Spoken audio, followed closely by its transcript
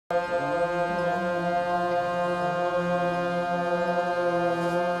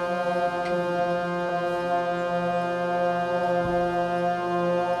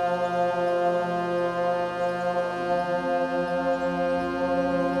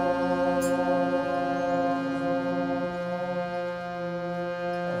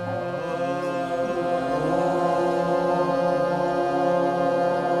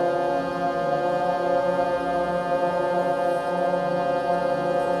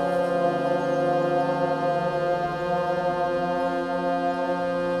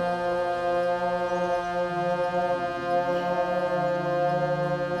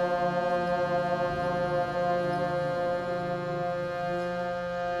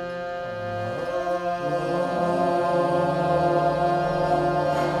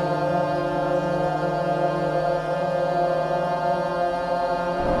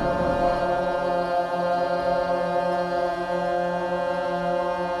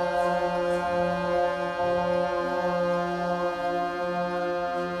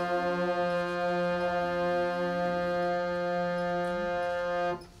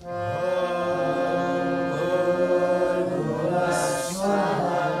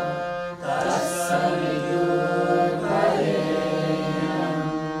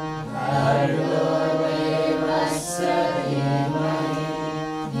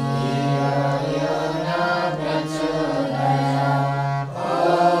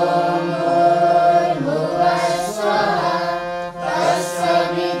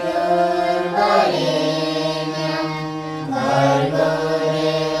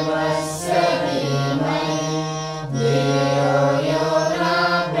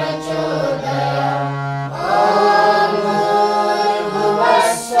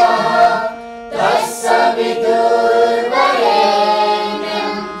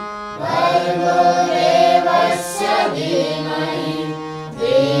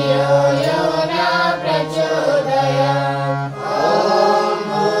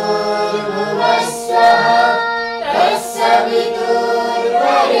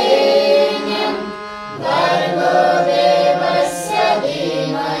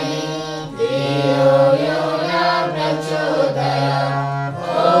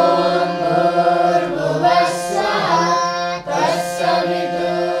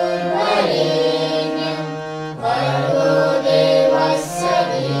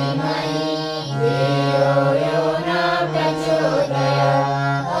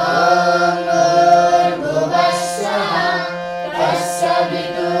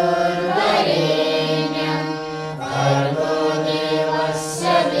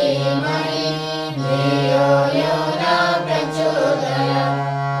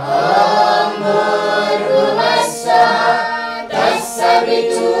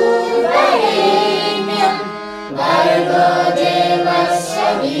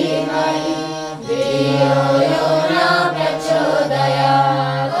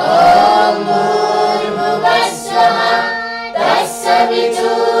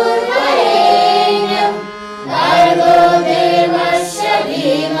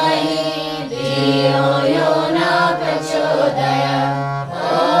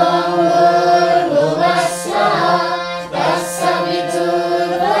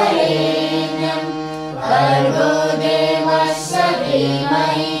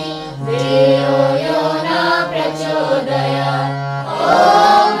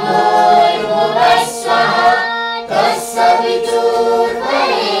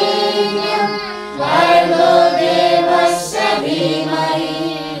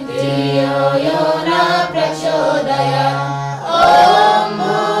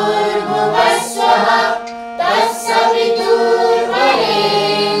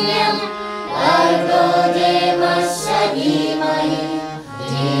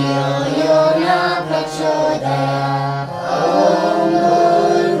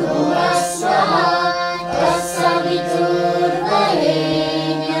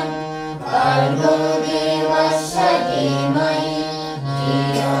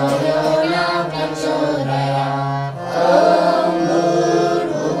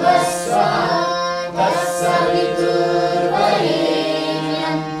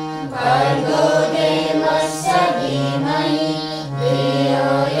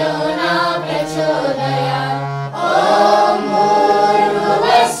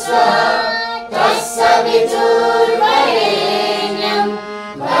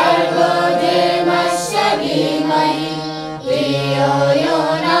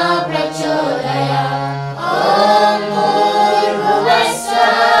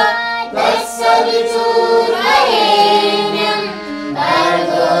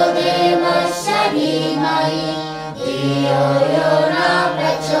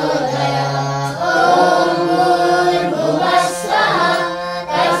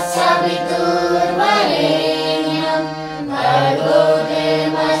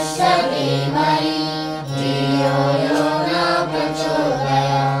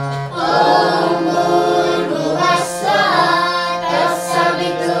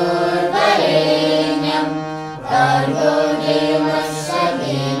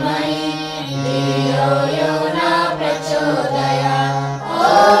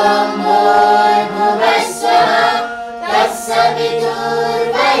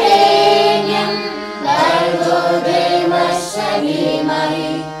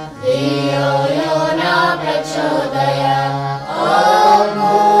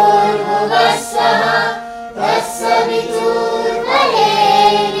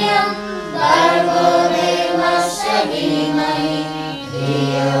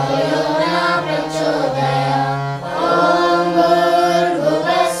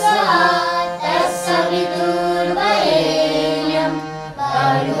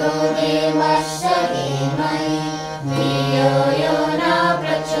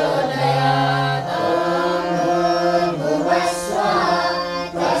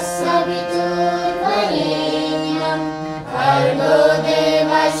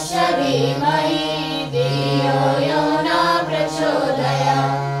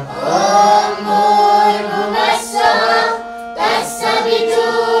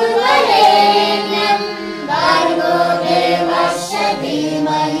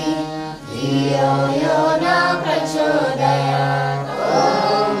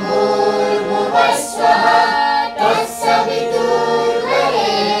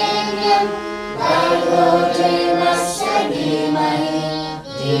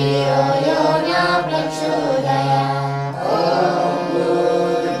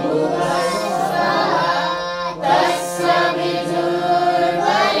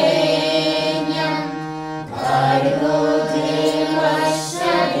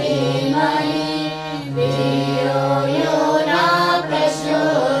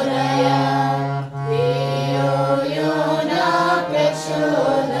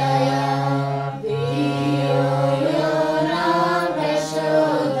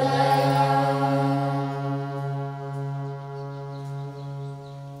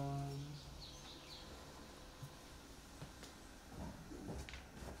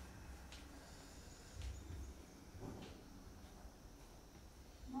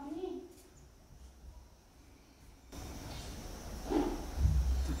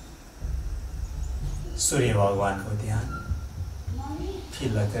सूर्य भगवान को ध्यान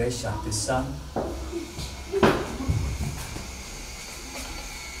feel like a shot the sun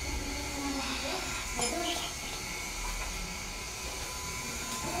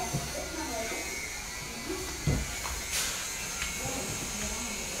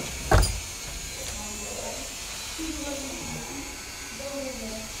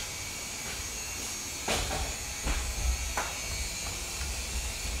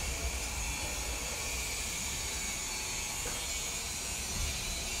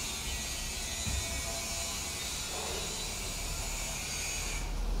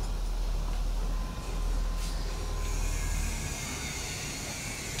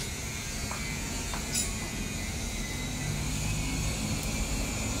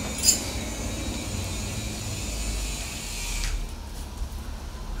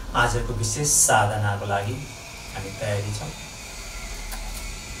आजको विशेष साधनाको लागि हामी तयारी छौं।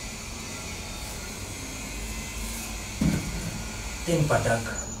 तीन पटक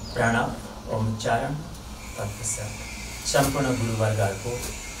प्रणव ओम उच्चारण तत्पश्चात सम्पूर्ण गुरुवर्गहरुको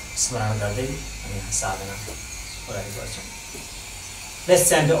स्मरण गर्दै हामी साधना अगाडि बढ्छौं। Let's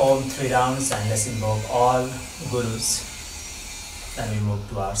chant Om 3 rounds and let's invoke all gurus. Then we move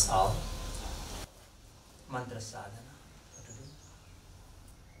towards our mantra sadhana.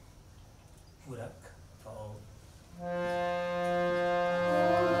 Purak Om.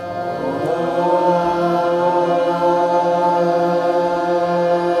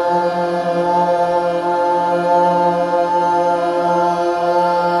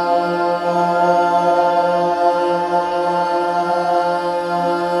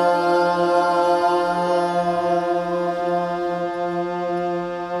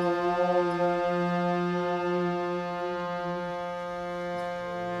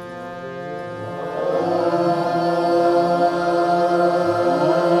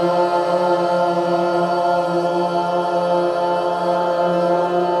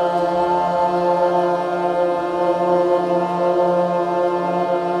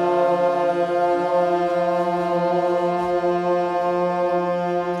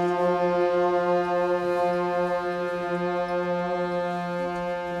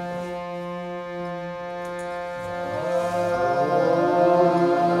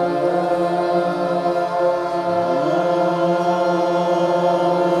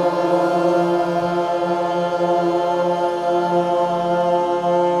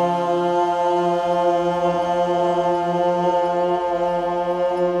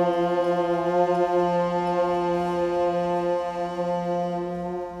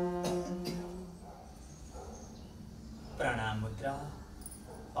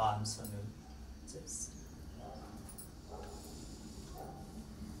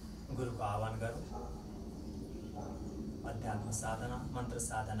 गुरुको आह्वान गरौँ। अध्यात्म साधना मन्त्र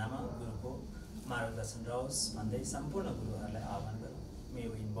साधनामा गुरुको मार्गदर्शन रहोस् भन्दै सम्पूर्ण गुरुहरूलाई आह्वान गरौँ। May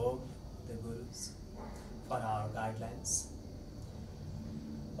we invoke the gurus for our guidelines.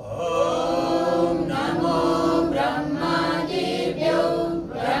 Om Namo Brahma Devyo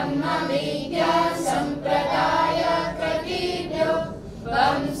Brahma Vidya Sampradaya Kratibhyo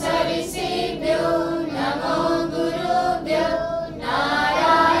Vamsa Rishibhyo Namo Gurubhyo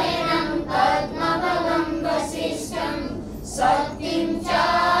Narayanam Padmabhagam Vasishtam Sattim Cha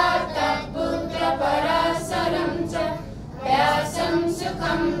Tatputra Parasaram Cha Vyasam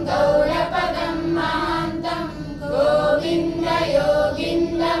Sukham Gaurapadam Mahantam Govinda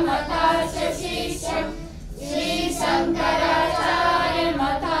Yoginda Matasya Shisham Shri Sankaracharya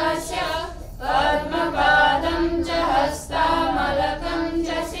Matasya Padmapadam Cha Hastamalakam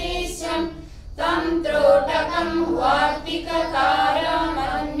Cha Shisham Tam Trotakam Vartikakaram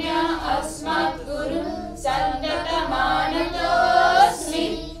Anya Asmat Guru Sandatamanatosmi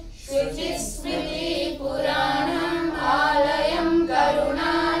Shrutismriti Puranam Alayam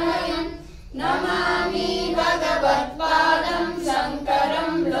Karunalayam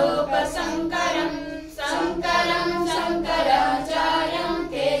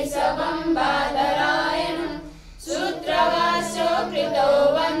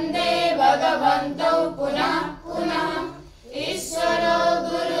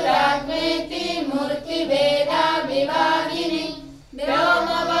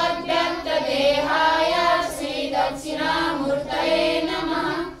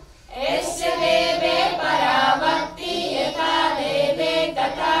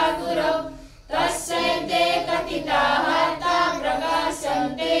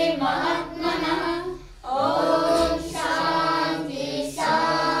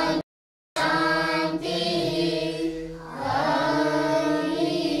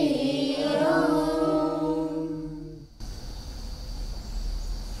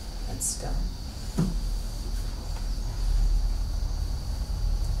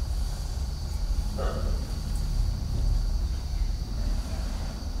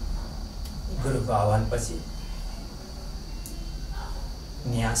गुरुको आह्वानपछि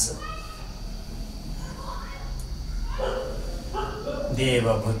न्यास देव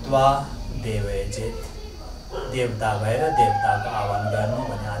भूत्वा देव यजेत, देवता भएर देवताको आह्वान गर्नु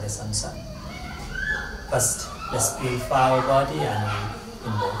भन्ने आदेश अनुसार first let's purify our body and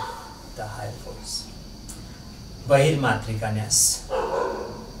invoke the higher force. बहिर्मातृका न्यास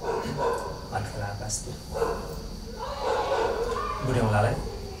माथिल्लो आकाशतिर बुढ्यौँलालाई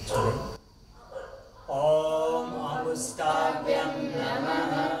छोडे ओम अंगुष्ठाभ्यं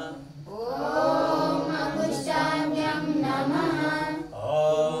नमः, ओम अंगुष्ठाभ्यं नमः,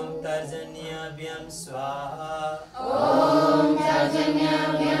 ओम तर्जन्याभ्यं स्वाहा, ओम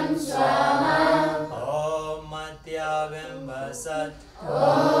तर्जन्याभ्यं स्वाहा, ओम मत्याभ्यं वसत्,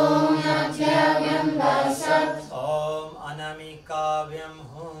 ओम मत्याभ्यं वसत्, ओम अनामिकाभ्यं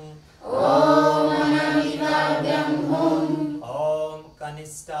हुं, ओम अनामिकाभ्यं हुं, ओम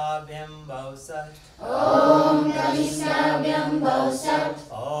कनिष्ठाभ्यं वसत्, ओम कनिष्ठाभ्यं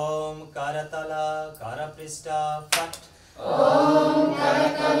वसत्, ओम करतल करपृष्ठ फट्, ओम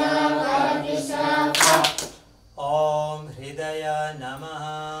करतल करपृष्ठ फट्, ओम हृदय नमः,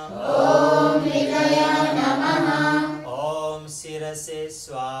 ओम हृदय नमः, ओम शिरसे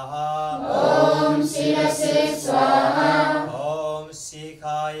स्वाहा, ओम शिरसे स्वाहा, ओम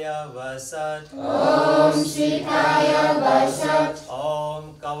शिखाय वसत्, ओम शिखाय वसत्, ओम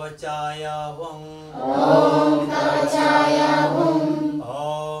कवचाय हुं, ओम कवचाय हुं,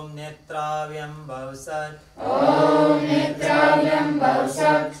 ओम नेत्राभ्यं वसत्, ओम नेत्राभ्यं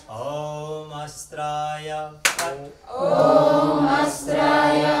वसत्, ओम अस्त्राय फट्, ओम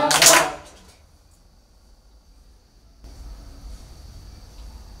अस्त्राय फट्।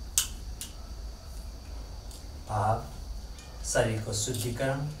 भाव शरीर को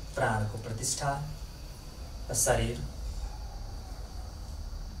शुद्धिकरण, प्राण को प्रतिष्ठा र शरीर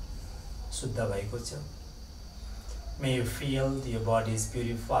शुद्ध भएको छ. May you feel your body is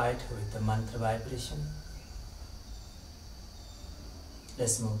purified with the mantra vibration.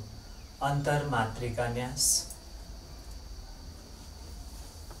 Let's move. Antar matrika न्यास.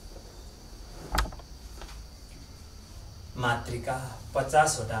 मातृका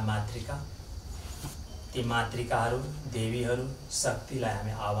 50 वटा मातृका, ती मातृकाहरू देवीहरू शक्तिलाई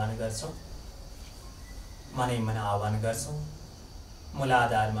हामी आह्वान गर्छौं, मनै मन आह्वान गर्छौं.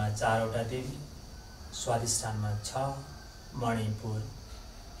 मूलाधारमा 4 वटा देवी, स्वादिष्ठानमा 6, मणिपुर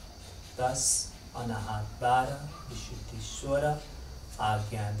 10, अनाहत 12, विशुद्धि 16,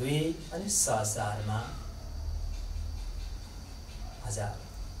 आज्ञा 2 अनि सहस्रारमा 1000.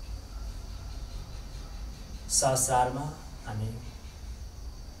 सहस्रारमा हामी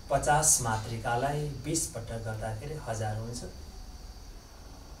 50 मातृकालाई 20 पटक गर्दाखेरि 1000 हुन्छ.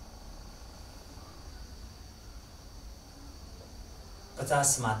 पचास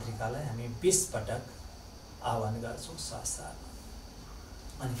मातृकालाई हामी 20 पटक आह्वान गर्छौं सहस्रारमा,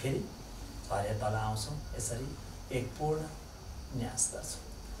 अनि फेरि झरे तल आउँछौं. यसरी एक पूर्ण न्यास गर्छौं.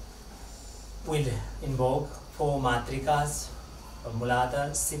 We'll invoke 4 matrikas for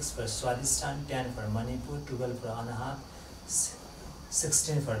Muladhara, 6 for Swadhisthana, 10 for Manipur, 12 for Anahat,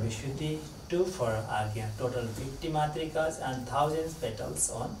 16 for Vishuddhi, 2 for Agya. Total 50 matrikas and 1000 petals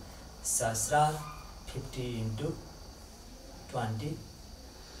on Sahasra. 50 into 20,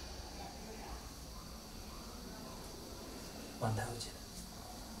 1000.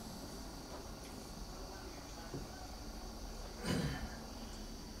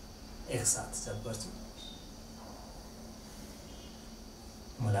 एक साथ जप गर्छौं.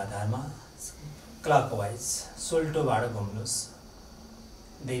 मूलाधारमा क्लकवाइज सोल्टोबाट घुम्नुस्.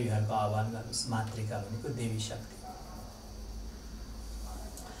 देवीहरूको आह्वान गर्नुस्. मातृका भनेको देवी शक्ति.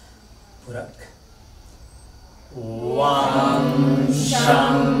 पूरक वाम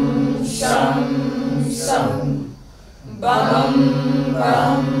शं शं शं बम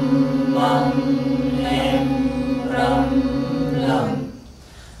बम मं ह्रीं ह्रं लं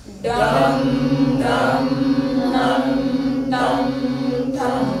डं डं नं तं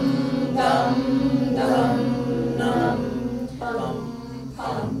तं दं दं नं पं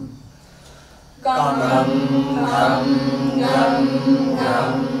पं कं खं गं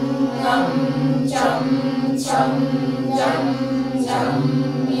गं गं चं चं जं जं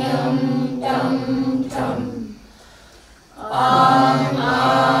यं तं तं आं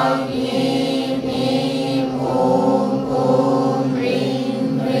आं ह्रीं ह्रीं ॐ ॐ ह्रीं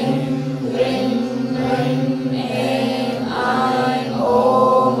ह्रीं ह्रीं ह्रीं ऐं ऐं ॐ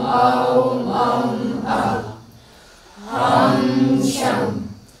औं औं औं हं शं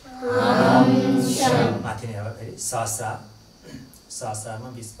माथि नै अब फेरि सहस्रामा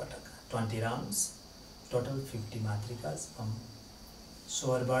 20 पटक 20 rounds, total 50 matrikas from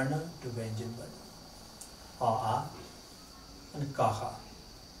स्वर वर्ण टु व्यञ्जन वर्ण अ आ अनि क ख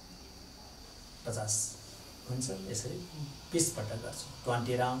 50 हुन्छ यसरी 20 पटक गर्छौँ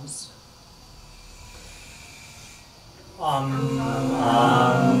 20 rounds Om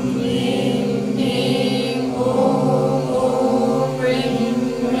Rim Rim Om Om Rim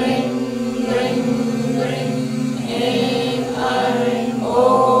Rim Rim Rim Em Aim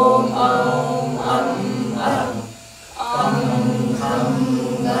Om Om Am Kham Kham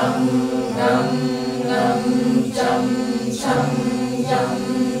Gam Gam Gam Cham Cham Yam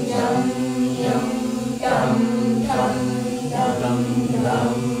Yam Yam Gam Tham Gam Gam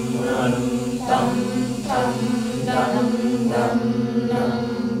Ram Tam Tam Dum dum dum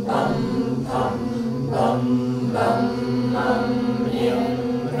bum bum bum bum yum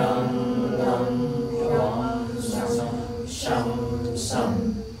rum rum shum shum shum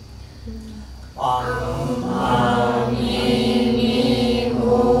Yim yim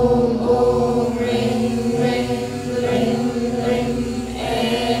om rim rim rim rim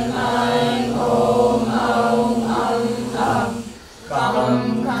em aim om kam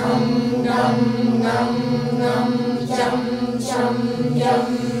kam gam gam gam cham cham yam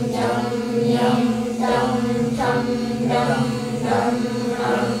yam yam dum dum dum dum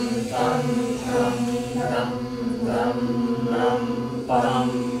ram dum dum dum dum nam pam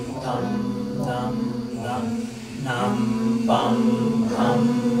dum dum dum nam pam ham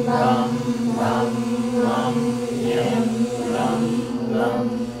ram ram ram yam ram ram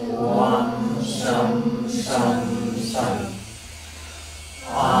wam sham sham sham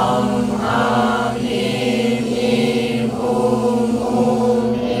Yim yim om om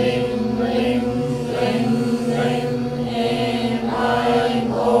rim rim rim rim em aim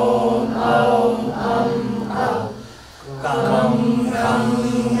om kam kam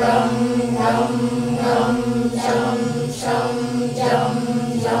gam gam gam cham cham yam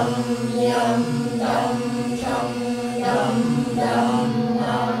yam yam dum cham dum dum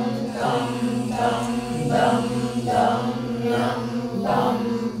nam kam tam dum dum nam bum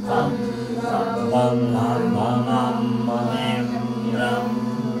bum bum nam nam em ram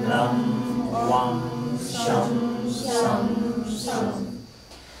ram wam sham sham sham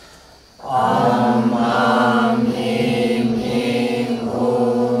Yim yim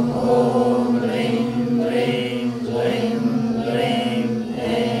om rim rim rim rim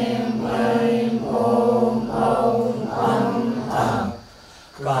em aim om kam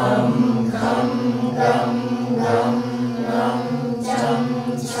kam gam gam gam cham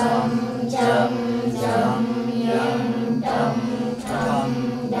cham jam jam yam dum tam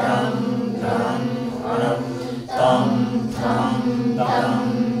dum dum ram tam tam dum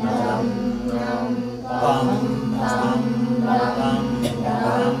dum ram pam pam dum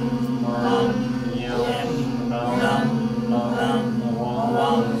dum ram yam dum ram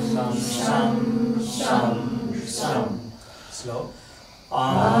wam sham sham sham slow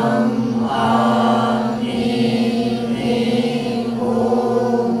Yim yim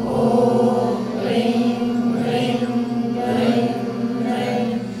om rim rim rim rim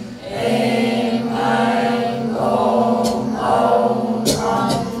em aim om kam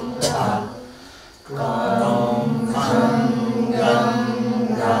kam gam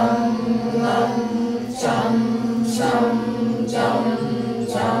gam gam cham cham jam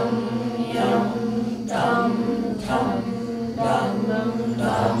jam yam dum tam dum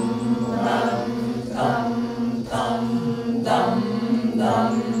dum dum tam tam dum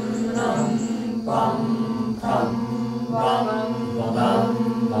dum dum bum bum bum bum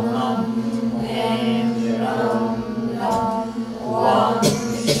bum em ram ram wam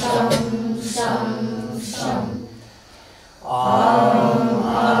sham sham sham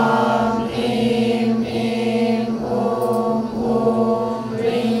Yim yim om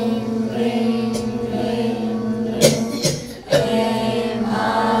rim rim rim rim em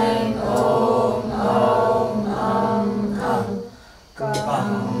aim om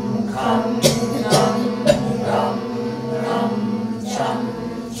kam kam gam gam gam cham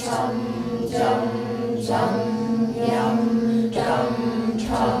cham jam jam yam dum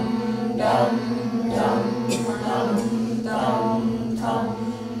tam dum dum nam dum tam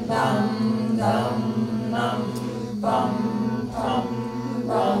dum dum nam bum bum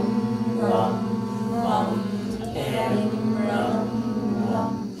bum bum bum em ram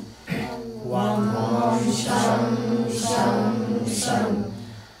ram wam sham sham sham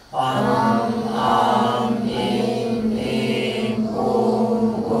yim yim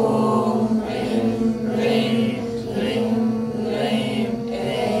om rim rim rim rim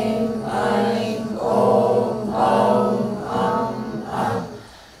em aim om kam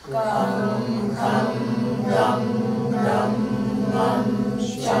kam gam gam gam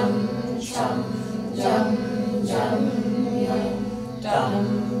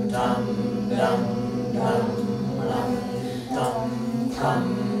tham đam đam nam tam tham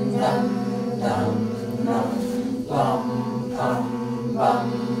đam đam nam pam pam bam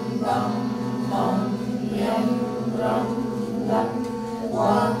bam mam yam ram lam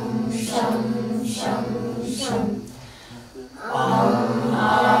wam sham sham sham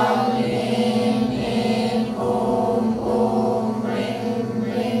am em om ring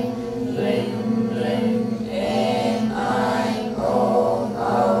ring ring ring em ai om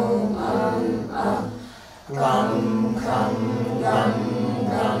kam kam gam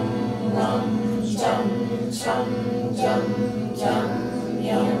gam gam cham cham jam jam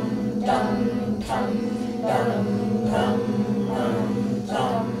yam dam tham dam tham nam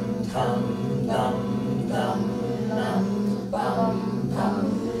tam tham dam dam nam pam pam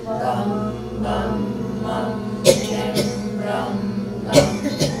bam bam mam yam ram lam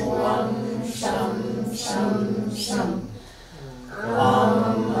wam sham sham sham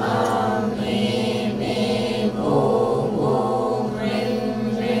am em om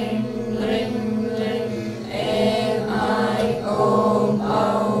ring ring ring ring em ai om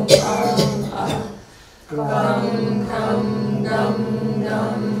kam kam gam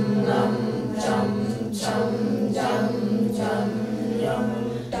gam nam cham cham jam jam yam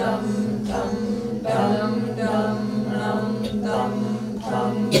dam tham dam dam nam tam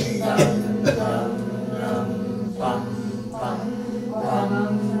tham dam dam nam pam pam bam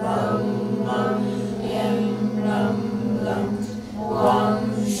bam mam yam ram lam wam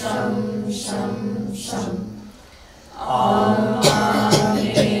sham sham sham am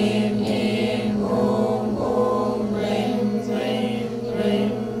em om ring ring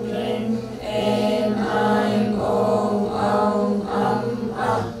ring ring em ai om kam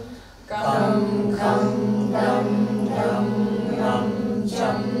kam gam gam gam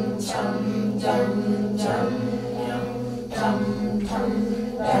cham cham jam jam yam tam tham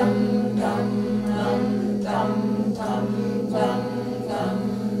dam dam nam tam tham dam dam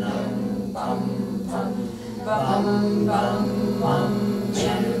nam pam pam bam bam mam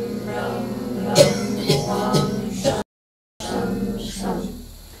yam ram lam wam sham sham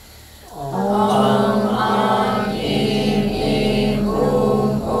am em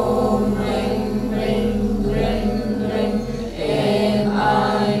om ring ring ring ring em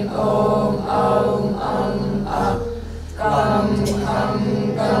ai om kam kam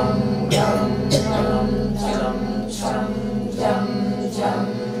gam gam gam cham cham jam jam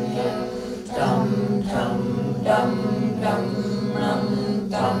yam tam tham dam dam nam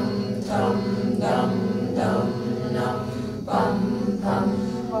tam tham dam dam nam pam pam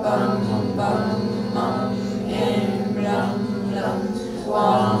bam bam mam yam ram lam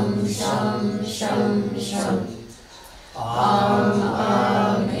wam sham sham sham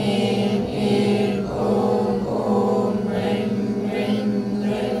am em om ring ring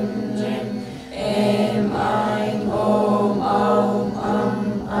ring ring em ai om kam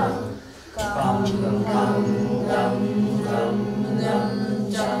kam gam gam gam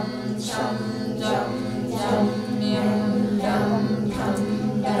cham cham jam jam yam dam tham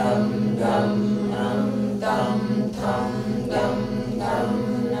dam dam nam tam tham dam dam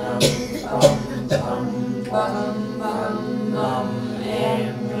nam pam pam bam bam mam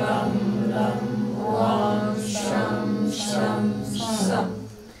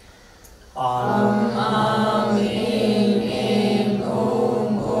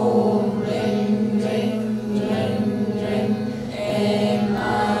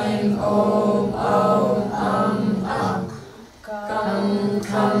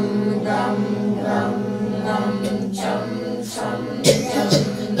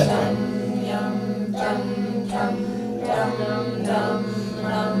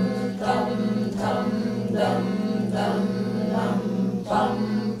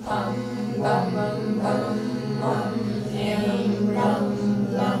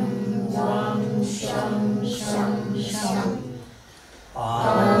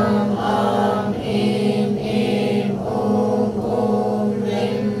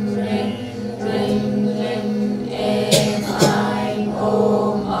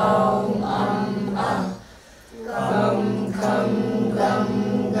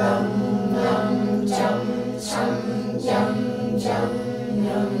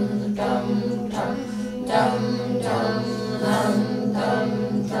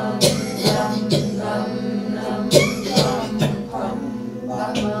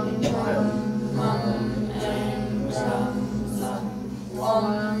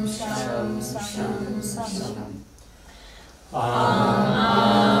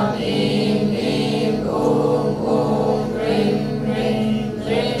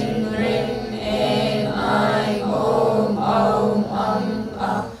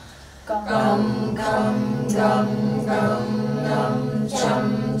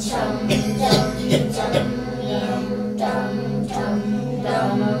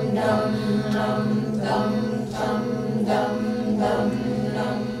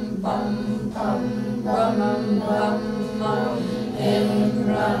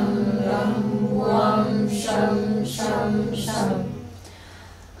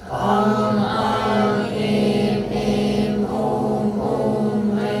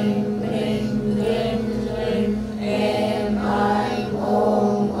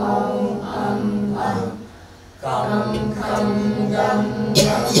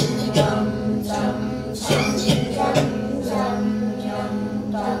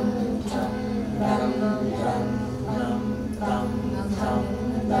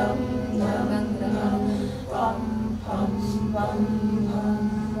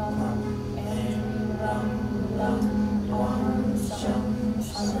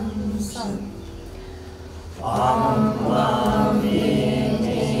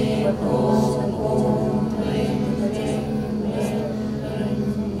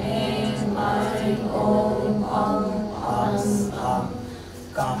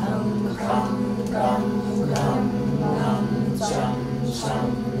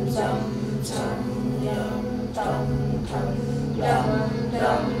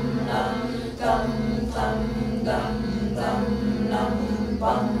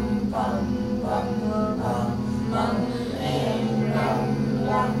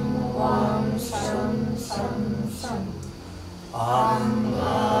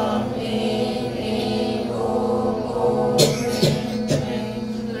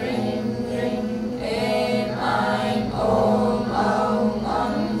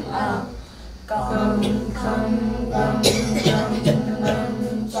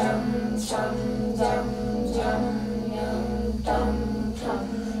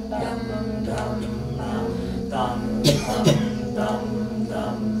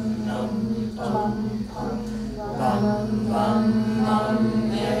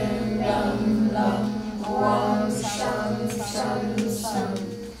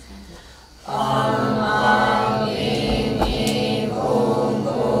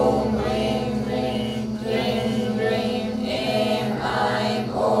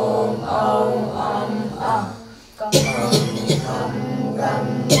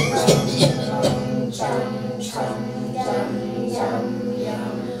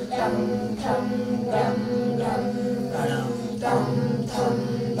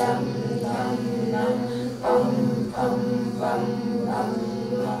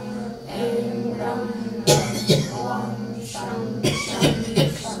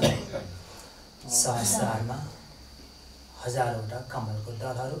सहस्रारमा हजारौंवटा कमलको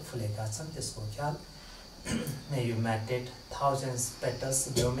दलहरू फुलेका छन् त्यसको ख्याल। May you meditate thousands petals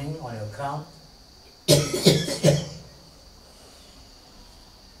blooming on your crown.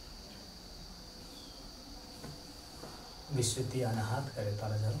 विशुद्धि अनाहत गरे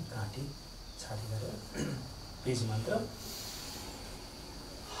तल जाउँ, घाँटी छाती गरे बीज मन्त्र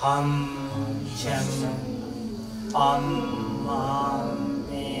हम छम अम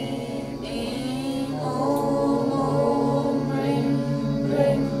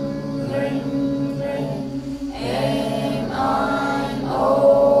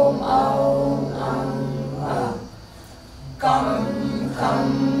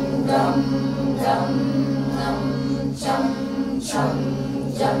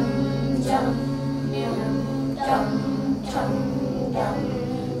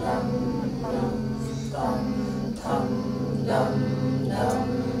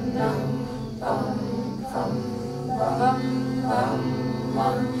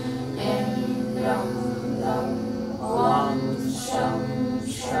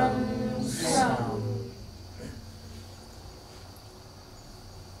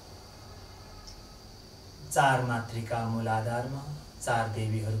चार मातृका मूलाधारमा चार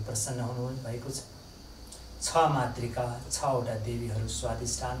देवीहरू प्रसन्न हुनु भएको छ। 6 मातृका 6वटा देवीहरू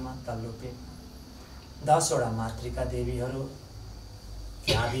स्वादिष्ठानमा तल्लो पेट, 10वटा मातृका देवीहरू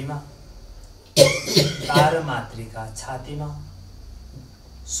नाभिमा, 12 मातृका छातीमा,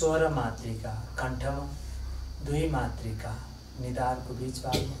 16 मातृका कण्ठमा, 2 मातृका निधारको बीच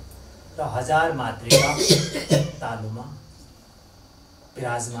भागमा र 1000 मातृका तालुमा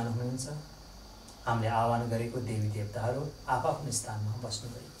विराजमान हुनुहुन्छ। हामीले आह्वान गरेको देवी देवताहरू आफआफ्नो स्थानमा बस्नु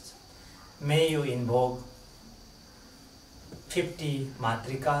भएको छ। May you invoke 50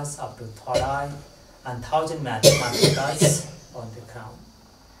 matrikas up to third eye and 1000 matrikas on the crown.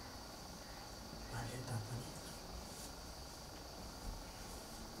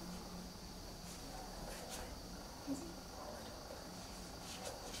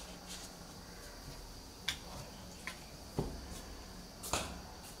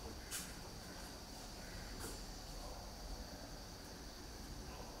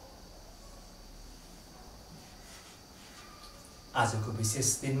 आजको विशेष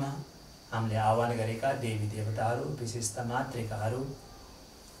दिनमा हामीले आह्वान गरेका देवी देवताहरू विशेषता मातृकाहरू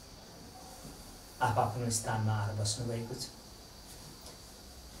आफ्नो स्थानमा आएर बस्नु भएको छ।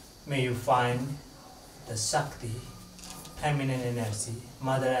 May you find the Shakti, feminine energy,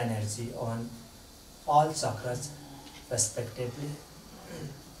 mother energy on all chakras respectively.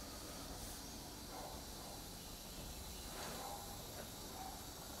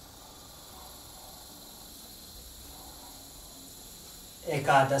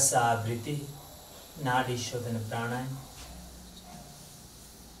 एकादश आवृत्ति नाडी शोधन प्राणायाम।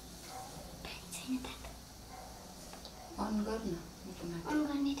 अन गर्न अन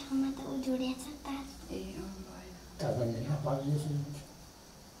गर्ने ठाउँमा त उ जोडिएको छ तार। ए अन भएन तारले पाउलेसन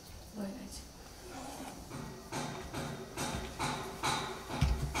भइरहेछ।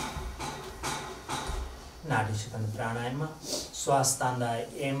 नाडी शोधन प्राणायाममा श्वास तान्दा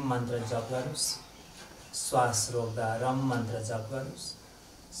एम मन्त्र जप गर्नुस्, श्वास रोक्दा रम मन्त्र जप गर्नुस्,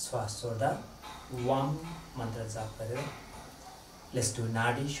 श्वास छोड्दा वम मन्त्र जप गरेर लेट्स डु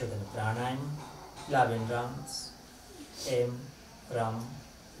नाडी शोधन प्राणायाम 11 राउन्ड्स एम रम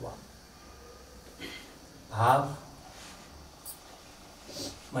वम। भाव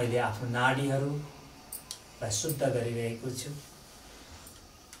मैले आफ्नो नाडीहरूलाई शुद्ध गरिरहेको छु।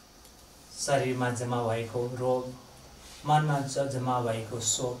 शरीरमा जम्मा भएको रोग, मनमा जम्मा भएको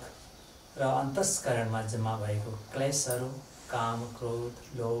शोक र अन्तस्करणमा जम्मा भएको क्लेशहरू, काम क्रोध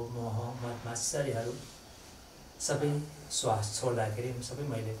लोभ मोह मद मात्सर्यहरू सबै श्वास छोड्दाखेरि सबै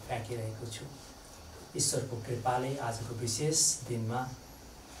मैले फ्याँकिरहेको छु। ईश्वरको कृपाले आजको विशेष दिनमा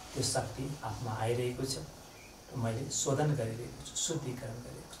त्यो शक्ति आफूमा आइरहेको छ र मैले शोधन गरिरहेको छु, शुद्धिकरण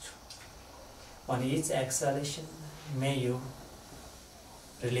गरेको छु। On each exhalation, may you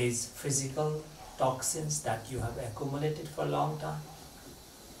release physical toxins that you have accumulated for a long time,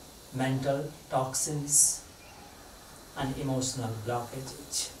 mental toxins and emotional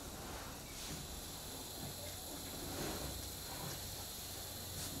blockages.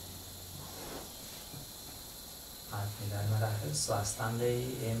 हात निधारमा राखेर श्वास तान्दै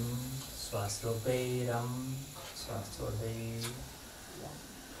एम, श्वास रोक्दै रम, श्वास छोड्दै वम।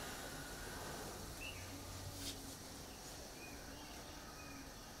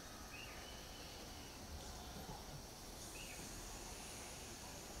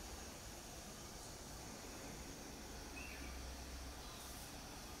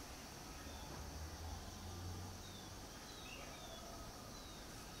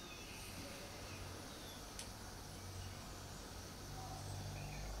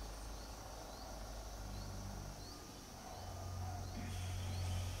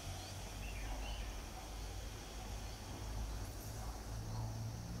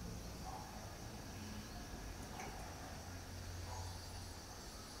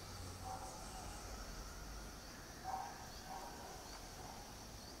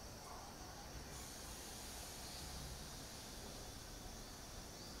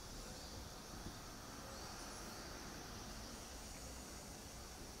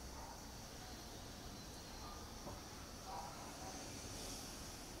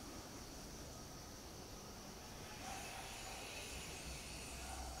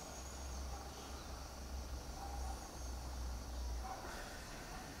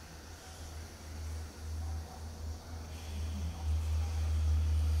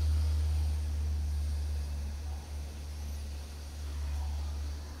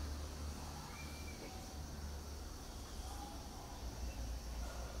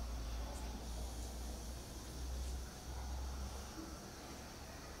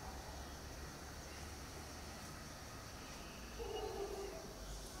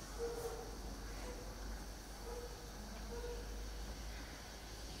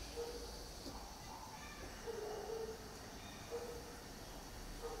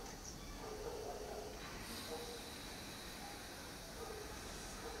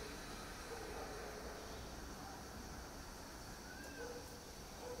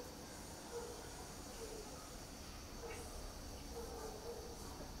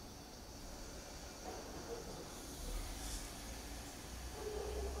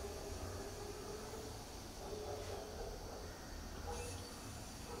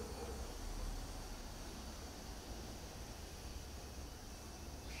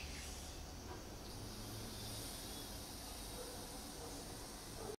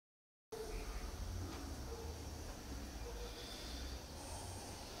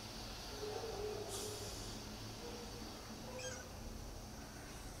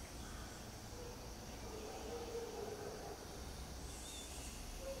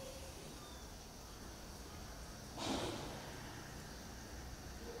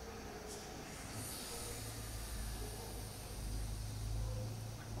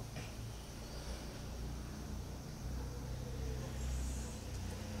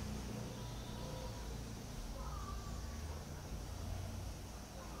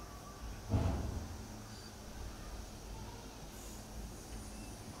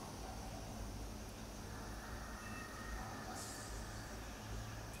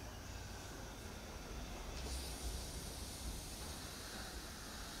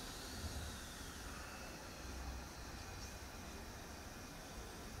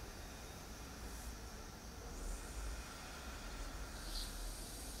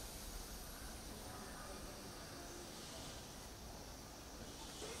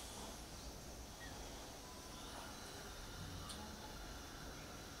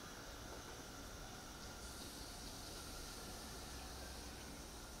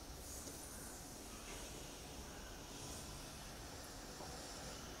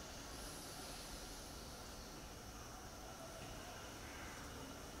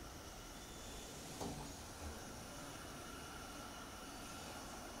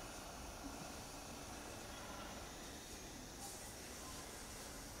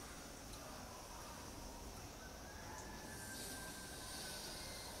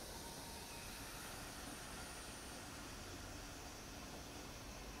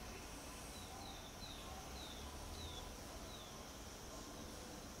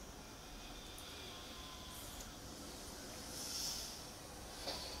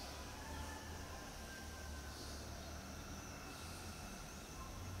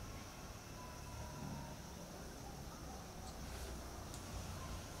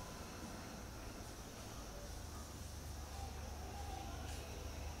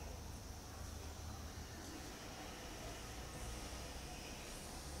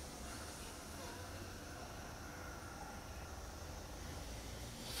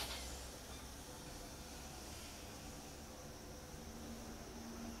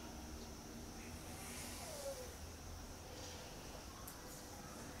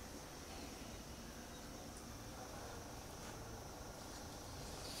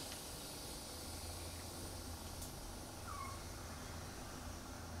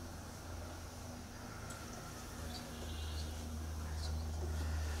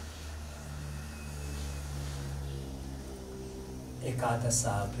 एकादश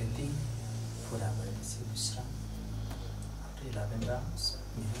आवृत्ति पूरा भएपछि विश्राम। After 11 rounds,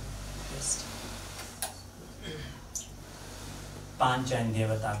 we have rest. पांचजन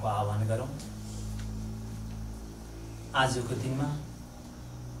देवताको आह्वान गरौँ। आजको दिनमा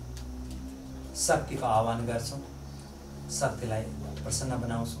शक्तिको आह्वान गर्छौँ, शक्तिलाई प्रसन्न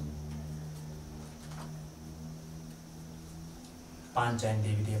बनाउँछौँ। पांचजन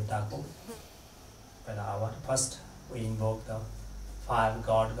देवी देवताको पहिला आह्वान। First we invoke the 5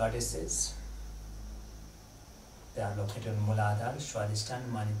 god goddesses. They are located in Muladhara, Swadhisthana,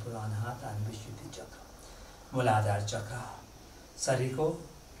 Manipur, Anahata and Vishuddhi Chakra. Muladhara Chakra शरीरको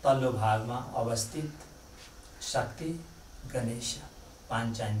तल्लो भागमा अवस्थित शक्ति गणेश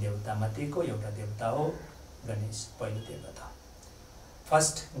पांचजन देवता मध्येको एउटा देवता हो। गणेश पहिलो देवता।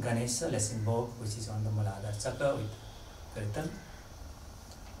 First Ganesh, let's invoke, which is on the Muladhara Chakra with Kirtan.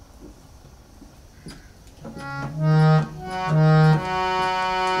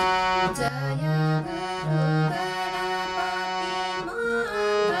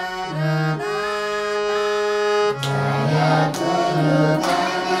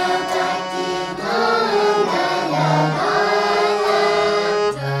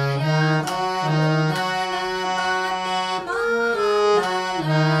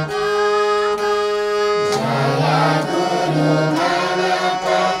 Jaya Guru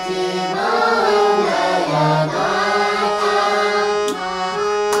Ganapati Mangala